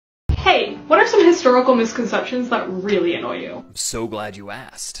Hey, what are some historical misconceptions that really annoy you? I'm so glad you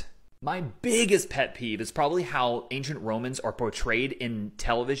asked. My biggest pet peeve is probably how ancient Romans are portrayed in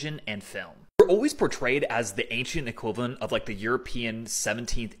television and film. They're always portrayed as the ancient equivalent of like the European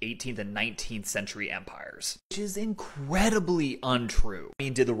 17th, 18th, and 19th century empires, which is incredibly untrue. I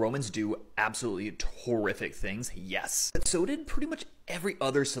mean, did the Romans do absolutely horrific things? Yes. But so did pretty much every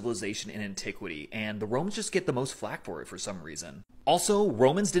other civilization in antiquity, and the Romans just get the most flack for it for some reason. Also,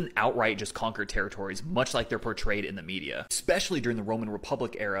 Romans didn't outright just conquer territories, much like they're portrayed in the media. Especially during the Roman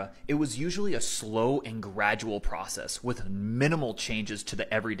Republic era, it was usually a slow and gradual process with minimal changes to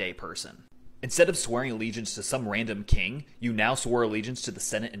the everyday person. Instead of swearing allegiance to some random king, you now swore allegiance to the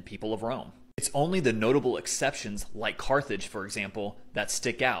Senate and people of Rome. It's only the notable exceptions, like Carthage for example, that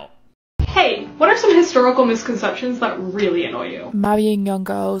stick out. Hey, what are some historical misconceptions that really annoy you? Marrying young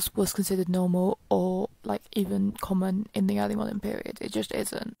girls was considered normal or like even common in the early modern period. It just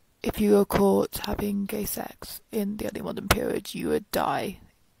isn't. If you were caught having gay sex in the early modern period, you would die.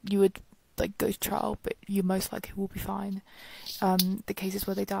 You would like go to trial, but you most likely will be fine. The cases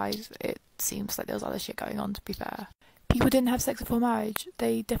where they died, it seems like there was other shit going on, to be fair. People didn't have sex before marriage.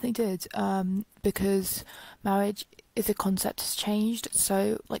 They definitely did, because marriage is a concept that's changed.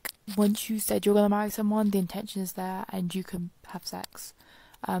 So like once you said you're gonna marry someone, the intention is there and you can have sex.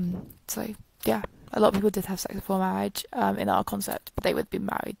 So yeah, a lot of people did have sex before marriage in our concept, but they would be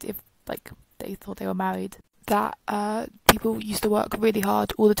married if like they thought they were married. That people used to work really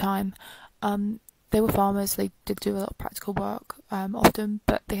hard all the time. They were farmers, they did do a lot of practical work often,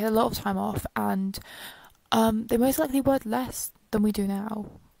 but they had a lot of time off, and they most likely worked less than we do now.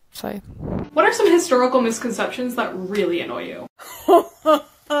 So, what are some historical misconceptions that really annoy you?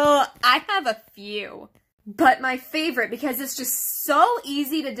 I have a few. But my favorite, because it's just so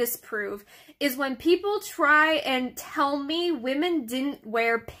easy to disprove, is when people try and tell me women didn't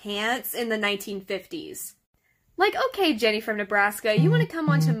wear pants in the 1950s. Like, okay, Jenny from Nebraska, you want to come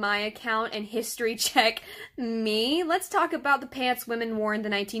onto my account and history check me? Let's talk about the pants women wore in the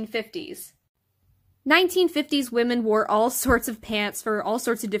 1950s. 1950s women wore all sorts of pants for all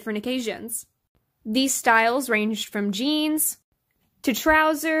sorts of different occasions. These styles ranged from jeans to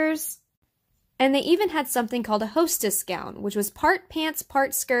trousers, and they even had something called a hostess gown, which was part pants,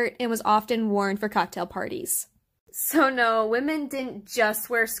 part skirt, and was often worn for cocktail parties. So no, women didn't just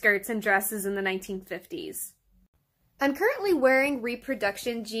wear skirts and dresses in the 1950s. I'm currently wearing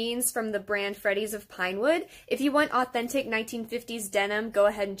reproduction jeans from the brand Freddy's of Pinewood. If you want authentic 1950s denim, go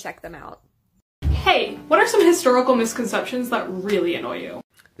ahead and check them out. Hey, what are some historical misconceptions that really annoy you?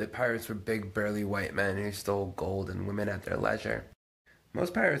 That pirates were big, burly white men who stole gold and women at their leisure.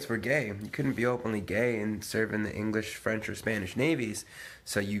 Most pirates were gay. You couldn't be openly gay and serve in the English, French, or Spanish navies,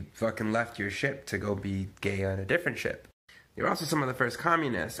 so you fucking left your ship to go be gay on a different ship. They were also some of the first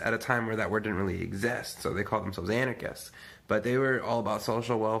communists at a time where that word didn't really exist, so they called themselves anarchists. But they were all about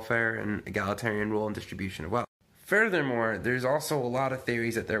social welfare and egalitarian rule and distribution of wealth. Furthermore, there's also a lot of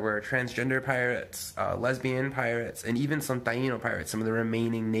theories that there were transgender pirates, lesbian pirates, and even some Taino pirates, some of the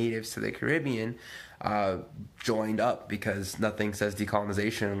remaining natives to the Caribbean, joined up because nothing says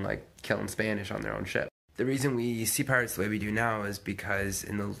decolonization like killing Spanish on their own ship. The reason we see pirates the way we do now is because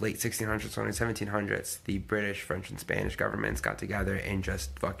in the late 1600s, early 1700s, the British, French, and Spanish governments got together and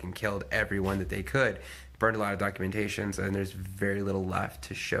just fucking killed everyone that they could. Burned a lot of documentations, and there's very little left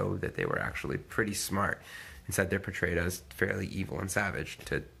to show that they were actually pretty smart. Instead, they're portrayed as fairly evil and savage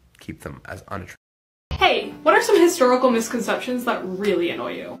to keep them as unattractive. Hey, what are some historical misconceptions that really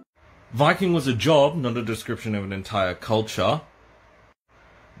annoy you? Viking was a job, not a description of an entire culture.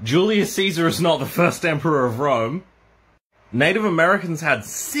 Julius Caesar is not the first emperor of Rome. Native Americans had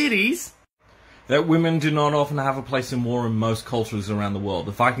cities. That women do not often have a place in war in most cultures around the world.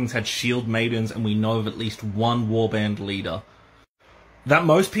 The Vikings had shield maidens, and we know of at least one warband leader. That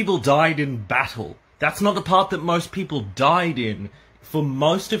most people died in battle. That's not the part that most people died in. For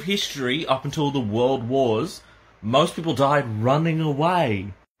most of history, up until the World Wars, most people died running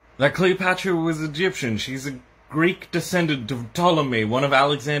away. That Cleopatra was Egyptian. She's a Greek descendant of Ptolemy, one of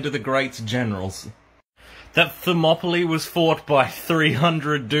Alexander the Great's generals. That Thermopylae was fought by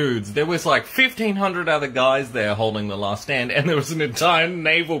 300 dudes. There was like 1,500 other guys there holding the last stand, and there was an entire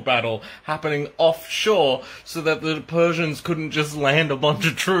naval battle happening offshore so that the Persians couldn't just land a bunch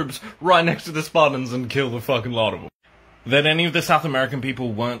of troops right next to the Spartans and kill the fucking lot of them. That any of the South American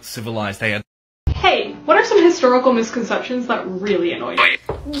people weren't civilized. They had... Hey, what are some historical misconceptions that really annoy you?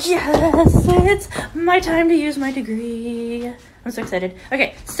 Yes, it's my time to use my degree. I'm so excited.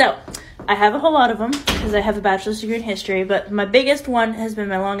 Okay, so I have a whole lot of them because I have a bachelor's degree in history, but my biggest one has been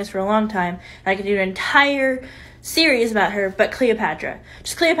my longest for a long time. I could do an entire series about her, but Cleopatra.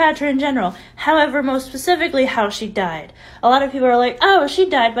 Just Cleopatra in general. However, most specifically, how she died. A lot of people are like, oh, she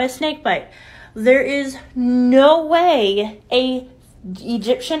died by a snake bite. There is no way a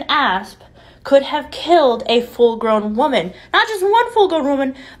Egyptian asp could have killed a full-grown woman. Not just one full-grown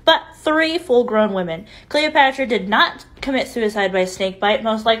woman, but 3 full-grown women. Cleopatra did not commit suicide by a snake bite.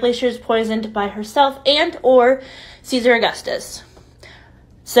 Most likely she was poisoned by herself and or Caesar Augustus.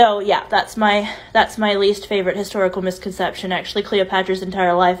 So yeah, that's my least favorite historical misconception. Actually, Cleopatra's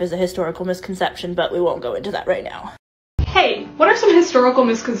entire life is a historical misconception, but we won't go into that right now. Hey, what are some historical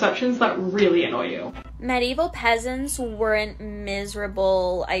misconceptions that really annoy you? Medieval peasants weren't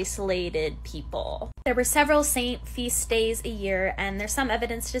miserable, isolated people. There were several saint feast days a year, and there's some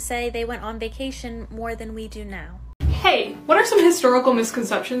evidence to say they went on vacation more than we do now. Hey, what are some historical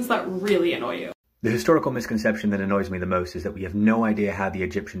misconceptions that really annoy you? The historical misconception that annoys me the most is that we have no idea how the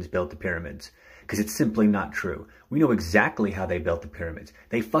Egyptians built the pyramids. Because it's simply not true. We know exactly how they built the pyramids.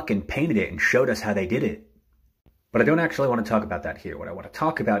 They fucking painted it and showed us how they did it. But I don't actually want to talk about that here. What I want to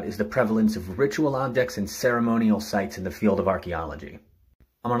talk about is the prevalence of ritual objects and ceremonial sites in the field of archaeology.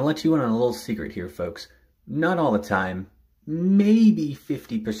 I'm going to let you in on a little secret here, folks. Not all the time, maybe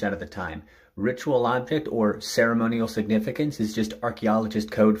 50% of the time, ritual object or ceremonial significance is just archaeologist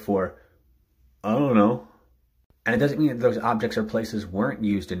code for, I don't know. And it doesn't mean that those objects or places weren't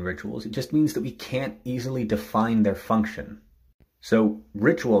used in rituals. It just means that we can't easily define their function. So,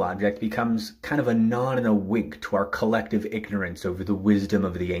 ritual object becomes kind of a nod and a wink to our collective ignorance over the wisdom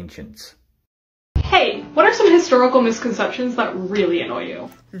of the ancients. Hey, what are some historical misconceptions that really annoy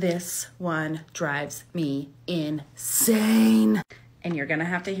you? This one drives me insane. And you're gonna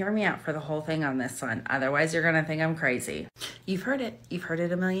have to hear me out for the whole thing on this one. Otherwise, you're gonna think I'm crazy. You've heard it. You've heard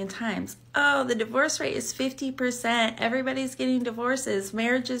it a million times. Oh, the divorce rate is 50%. Everybody's getting divorces.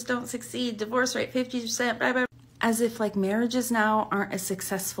 Marriages don't succeed. Divorce rate 50%. Blah, blah. As if like marriages now aren't as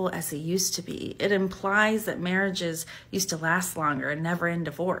successful as they used to be. It implies that marriages used to last longer and never end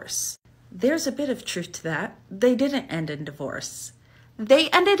divorce. There's a bit of truth to that. They didn't end in divorce. They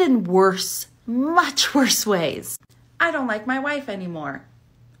ended in worse, much worse ways. I don't like my wife anymore.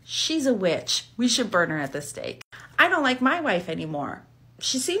 She's a witch. We should burn her at the stake. I don't like my wife anymore.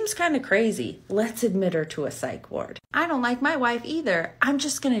 She seems kind of crazy. Let's admit her to a psych ward. I don't like my wife either. I'm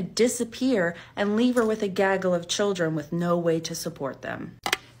just gonna disappear and leave her with a gaggle of children with no way to support them.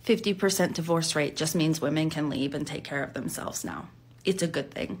 50% divorce rate just means women can leave and take care of themselves now. It's a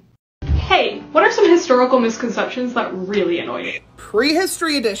good thing. Hey, what are some historical misconceptions that really annoy you?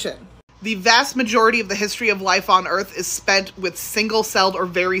 Prehistory edition. The vast majority of the history of life on Earth is spent with single-celled or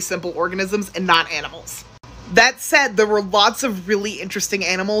very simple organisms and not animals. That said, there were lots of really interesting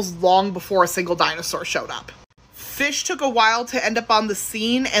animals long before a single dinosaur showed up. Fish took a while to end up on the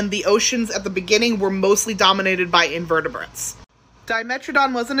scene, and the oceans at the beginning were mostly dominated by invertebrates.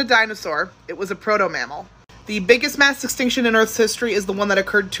 Dimetrodon wasn't a dinosaur, it was a proto-mammal. The biggest mass extinction in Earth's history is the one that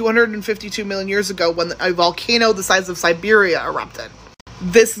occurred 252 million years ago when a volcano the size of Siberia erupted.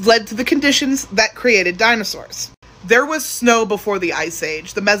 This led to the conditions that created dinosaurs. There was snow before the Ice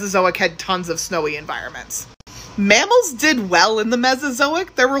Age. The Mesozoic had tons of snowy environments. Mammals did well in the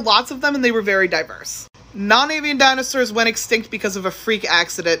Mesozoic. There were lots of them and they were very diverse. Non-avian dinosaurs went extinct because of a freak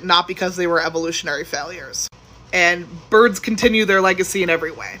accident, not because they were evolutionary failures. And birds continue their legacy in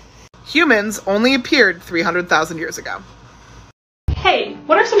every way. Humans only appeared 300,000 years ago. Hey,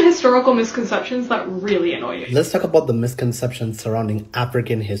 what are some historical misconceptions that really annoy you? Let's talk about the misconceptions surrounding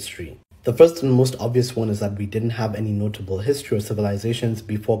African history. The first and most obvious one is that we didn't have any notable history or civilizations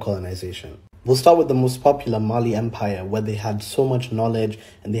before colonization. We'll start with the most popular Mali Empire, where they had so much knowledge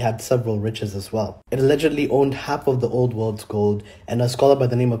and they had several riches as well. It allegedly owned half of the old world's gold, and a scholar by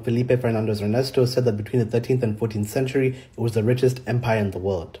the name of Felipe Fernandez Ernesto said that between the 13th and 14th century, it was the richest empire in the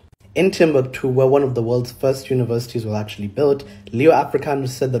world. In Timbuktu, where one of the world's first universities was actually built, Leo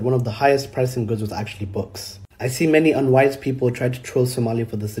Africanus said that one of the highest pricing goods was actually books. I see many unwise people try to troll Somalia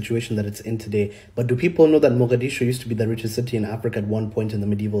for the situation that it's in today, but do people know that Mogadishu used to be the richest city in Africa at one point in the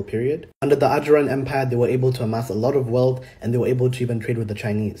medieval period? Under the Ajuran Empire, they were able to amass a lot of wealth, and they were able to even trade with the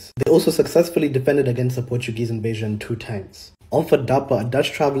Chinese. They also successfully defended against the Portuguese invasion 2 times. Alfred Dapper, a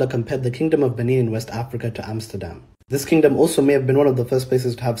Dutch traveler, compared the Kingdom of Benin in West Africa to Amsterdam. This kingdom also may have been one of the first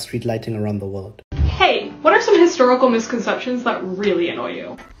places to have street lighting around the world. Hey, what are some historical misconceptions that really annoy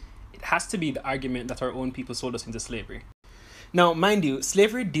you? It has to be the argument that our own people sold us into slavery. Now, mind you,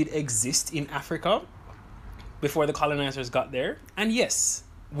 slavery did exist in Africa before the colonizers got there. And yes,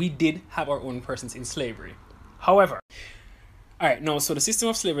 we did have our own persons in slavery. However, All right, no, so the system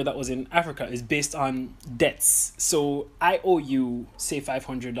of slavery that was in Africa is based on debts. So I owe you, say,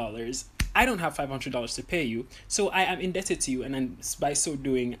 $500. I don't have $500 to pay you, so I am indebted to you, and then by so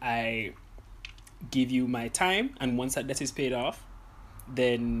doing, I give you my time, and once that debt is paid off,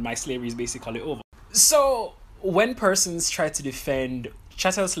 then my slavery is basically over. So when persons try to defend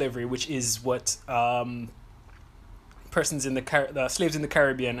chattel slavery, which is what persons in the slaves in the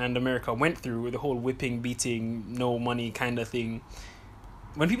Caribbean and America went through, the whole whipping, beating, no money kind of thing.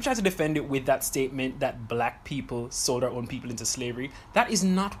 When people try to defend it with that statement that black people sold our own people into slavery, that is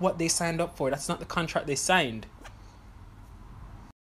not what they signed up for. That's not the contract they signed.